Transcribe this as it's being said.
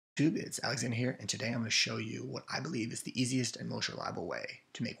YouTube, it's Alexander here, and today I'm going to show you what I believe is the easiest and most reliable way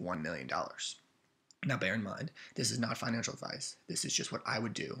to make $1 million. Now bear in mind, this is not financial advice. This is just what I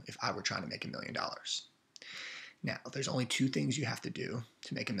would do if I were trying to make $1 million. Now, there's only two things you have to do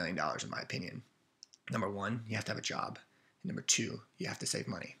to make $1 million in my opinion. Number one, you have to have a job. And number two, you have to save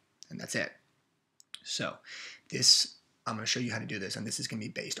money. And that's it. So I'm going to show you how to do this, and this is going to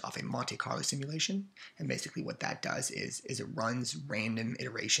be based off a Monte Carlo simulation. And basically what that does is it runs random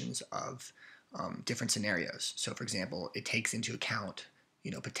iterations of different scenarios. So for example, it takes into account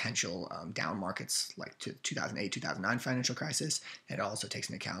potential down markets like 2008, 2009 financial crisis, and it also takes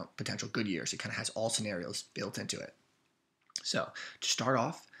into account potential good years. It kind of has all scenarios built into it. So to start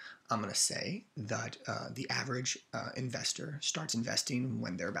off, I'm going to say that the average investor starts investing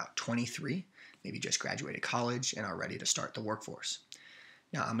when they're about 23, maybe just graduated college and are ready to start the workforce.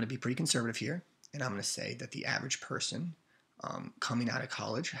 Now, I'm going to be pretty conservative here, and I'm going to say that the average person coming out of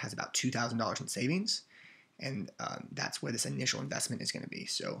college has about $2,000 in savings, and that's where this initial investment is going to be.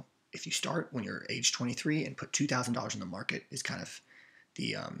 So if you start when you're age 23 and put $2,000 in the market is kind of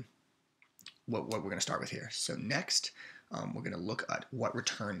the what we're going to start with here. So next, we're going to look at what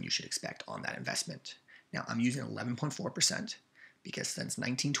return you should expect on that investment. Now, I'm using 11.4% because since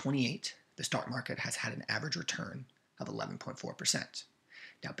 1928, the stock market has had an average return of 11.4%.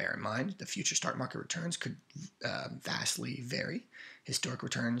 Now, bear in mind, the future stock market returns could vastly vary. Historic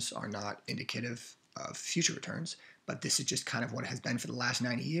returns are not indicative of future returns, but this is just kind of what it has been for the last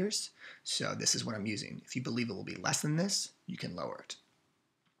 90 years. So this is what I'm using. If you believe it will be less than this, you can lower it.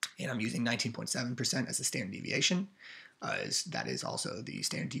 And I'm using 19.7% as the standard deviation, as that is also the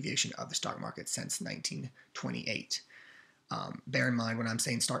standard deviation of the stock market since 1928. Bear in mind, when I'm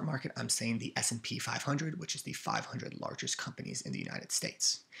saying stock market, I'm saying the S&P 500, which is the 500 largest companies in the United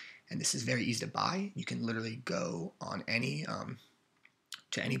States. And this is very easy to buy. You can literally go on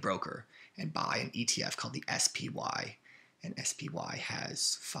to any broker and buy an ETF called the SPY. And SPY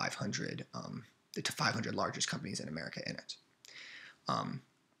has 500, the 500 largest companies in America in it.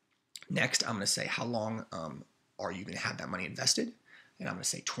 Next, I'm going to say how long are you going to have that money invested? And I'm going to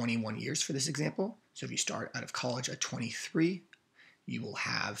say 21 years for this example. So if you start out of college at 23, you will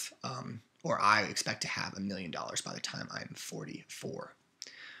have, or I expect to have $1 million by the time I'm 44.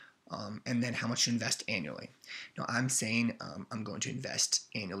 And then how much to invest annually. Now I'm saying I'm going to invest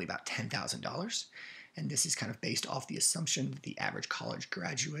annually about $10,000. And this is kind of based off the assumption that the average college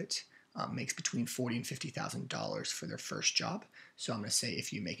graduate makes between $40,000 and $50,000 for their first job. So I'm going to say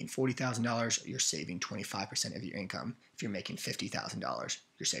if you're making $40,000, you're saving 25% of your income. If you're making $50,000,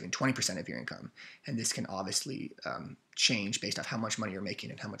 you're saving 20% of your income. And this can obviously change based off how much money you're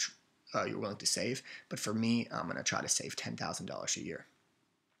making and how much you're willing to save. But for me, I'm going to try to save $10,000 a year.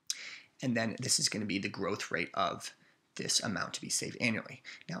 And then this is going to be the growth rate of this amount to be saved annually.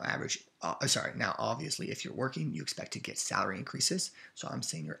 Now obviously if you're working, you expect to get salary increases. So I'm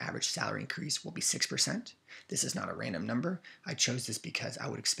saying your average salary increase will be 6%. This is not a random number. I chose this because I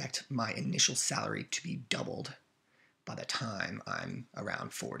would expect my initial salary to be doubled by the time I'm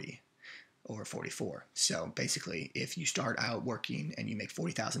around 40 or 44. So basically, if you start out working and you make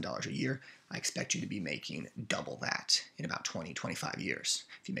 $40,000 a year, I expect you to be making double that in about 20, 25 years.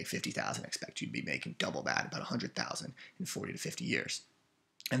 If you make $50,000, I expect you to be making double that, about $100,000 in 40 to 50 years.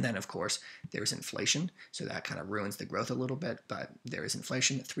 And then, of course, there's inflation, so that kind of ruins the growth a little bit, but there is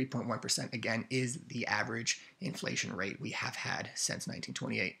inflation. 3.1%, again, is the average inflation rate we have had since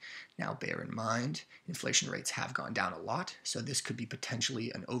 1928. Now, bear in mind, inflation rates have gone down a lot, so this could be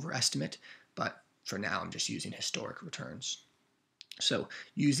potentially an overestimate, but for now, I'm just using historic returns. So,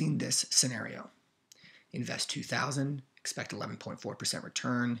 using this scenario, invest $2,000, expect 11.4%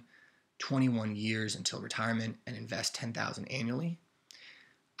 return, 21 years until retirement, and invest $10,000 annually.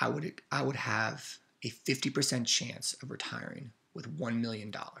 I would have a 50% chance of retiring with $1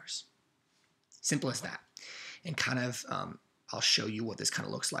 million. Simple as that. And kind of, I'll show you what this kind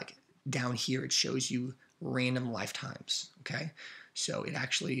of looks like. Down here, it shows you random lifetimes, okay? So I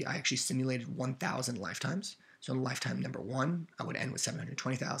actually simulated 1,000 lifetimes. So in lifetime number 1, I would end with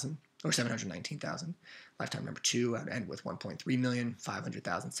 720,000 or 719,000. Lifetime number 2, I would end with 1.3 million,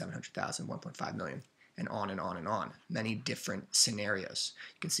 500,000, 700,000, 1.5 million. And on and on and on. Many different scenarios.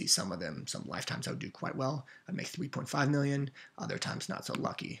 You can see some of them, some lifetimes I would do quite well. I'd make 3.5 million, other times not so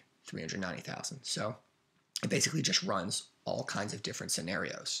lucky, 390,000. So it basically just runs all kinds of different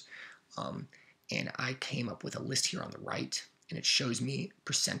scenarios. And I came up with a list here on the right, and it shows me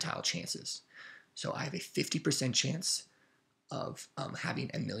percentile chances. So I have a 50% chance of having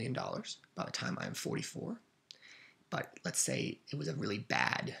 $1 million by the time I'm 44. But let's say it was a really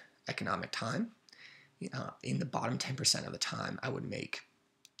bad economic time. In the bottom 10% of the time, I would make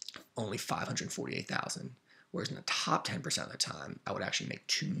only $548,000, whereas in the top 10% of the time, I would actually make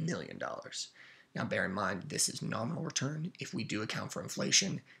 $2 million. Now, bear in mind, this is nominal return. If we do account for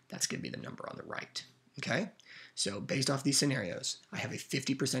inflation, that's going to be the number on the right. Okay? So based off these scenarios, I have a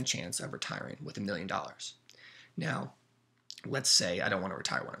 50% chance of retiring with $1 million. Now, let's say I don't want to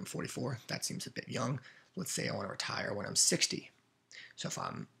retire when I'm 44. That seems a bit young. Let's say I want to retire when I'm 60. So if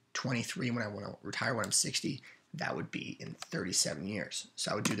I'm 23 when I want to retire when I'm 60, that would be in 37 years.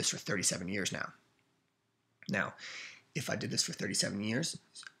 So I would do this for 37 years now. Now, if I did this for 37 years,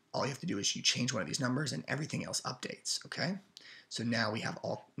 all you have to do is you change one of these numbers and everything else updates, okay? So now we have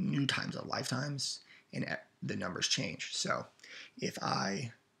all new times of lifetimes and the numbers change. So if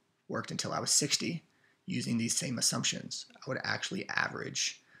I worked until I was 60, using these same assumptions, I would actually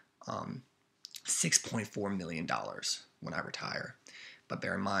average $6.4 million when I retire. But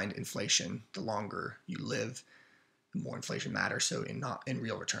bear in mind, inflation, the longer you live, the more inflation matters. So in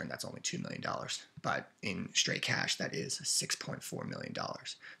real return, that's only $2 million. But in straight cash, that is $6.4 million.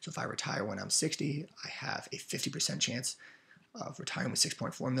 So if I retire when I'm 60, I have a 50% chance of retiring with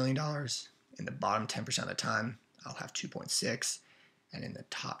 $6.4 million. In the bottom 10% of the time, I'll have 2.6. And in the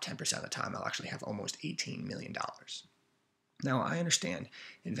top 10% of the time, I'll actually have almost $18 million. Now, I understand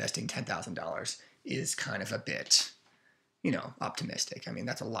investing $10,000 is kind of a bit, optimistic. I mean,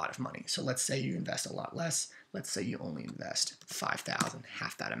 that's a lot of money. So let's say you invest a lot less. Let's say you only invest $5,000,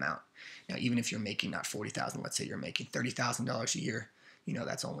 half that amount. Now, even if you're making not $40,000, let's say you're making $30,000 a year,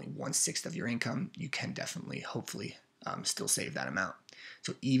 that's only 1/6 of your income. You can definitely, hopefully, still save that amount.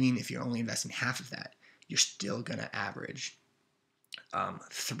 So even if you're only investing half of that, you're still going to average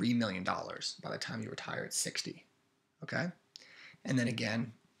 $3 million by the time you retire at 60. Okay? And then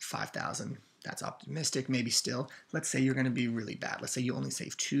again, 5,000. That's optimistic, maybe still. Let's say you're going to be really bad. Let's say you only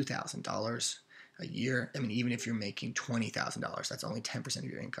save $2,000 a year. I mean, even if you're making $20,000, that's only 10% of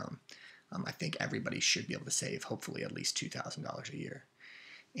your income. I think everybody should be able to save, hopefully, at least $2,000 a year.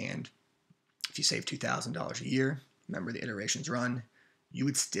 And if you save $2,000 a year, remember the iterations run, you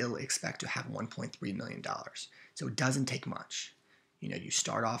would still expect to have $1.3 million. So it doesn't take much. You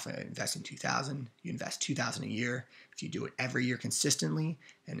start off investing $2,000, you invest $2,000 a year. If you do it every year consistently,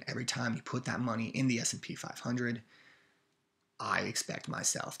 and every time you put that money in the S&P 500, I expect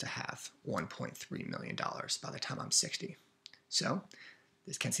myself to have $1.3 million by the time I'm 60. So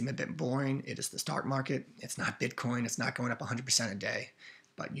this can seem a bit boring. It is the stock market. It's not Bitcoin. It's not going up 100% a day,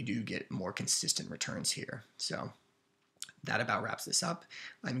 but you do get more consistent returns here. So that about wraps this up.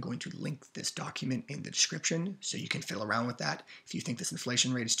 I'm going to link this document in the description so you can fiddle around with that. If you think this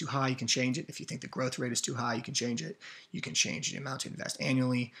inflation rate is too high, you can change it. If you think the growth rate is too high, you can change it. You can change the amount to invest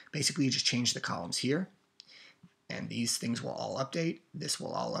annually. Basically, you just change the columns here, and these things will all update. This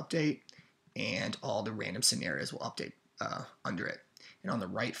will all update, and all the random scenarios will update under it. And on the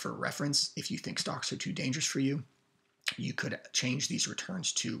right, for reference, if you think stocks are too dangerous for you, you could change these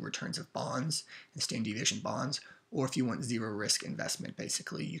returns to returns of bonds and standard deviation bonds. Or if you want zero risk investment,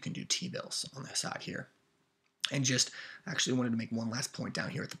 basically, you can do T-bills on the side here. And just actually wanted to make one last point down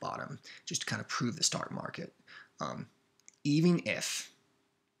here at the bottom, just to kind of prove the stock market. Even if,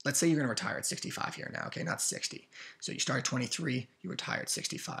 let's say you're going to retire at 65 here now, okay, not 60. So you start at 23, you retire at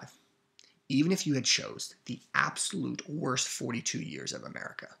 65. Even if you had chose the absolute worst 42 years of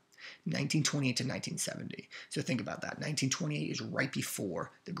America, 1928 to 1970. So think about that. 1928 is right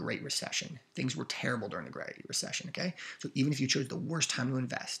before the Great Recession. Things were terrible during the Great Recession, okay? So even if you chose the worst time to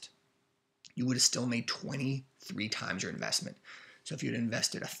invest, you would have still made 23 times your investment. So if you had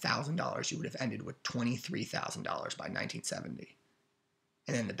invested $1,000, you would have ended with $23,000 by 1970.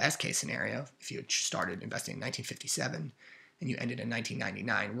 And then the best case scenario, if you had started investing in 1957 and you ended in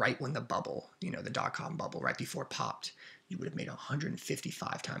 1999, right when the bubble, the dot-com bubble, right before it popped, you would have made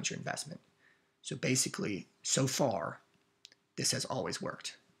 155 times your investment. So basically, so far, this has always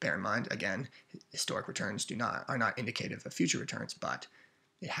worked. Bear in mind, again, historic returns are not indicative of future returns, but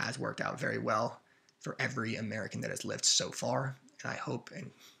it has worked out very well for every American that has lived so far, and I hope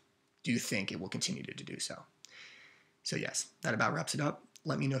and do think it will continue to do so. So yes, that about wraps it up.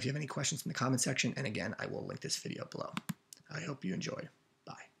 Let me know if you have any questions in the comment section, and again, I will link this video below. I hope you enjoy.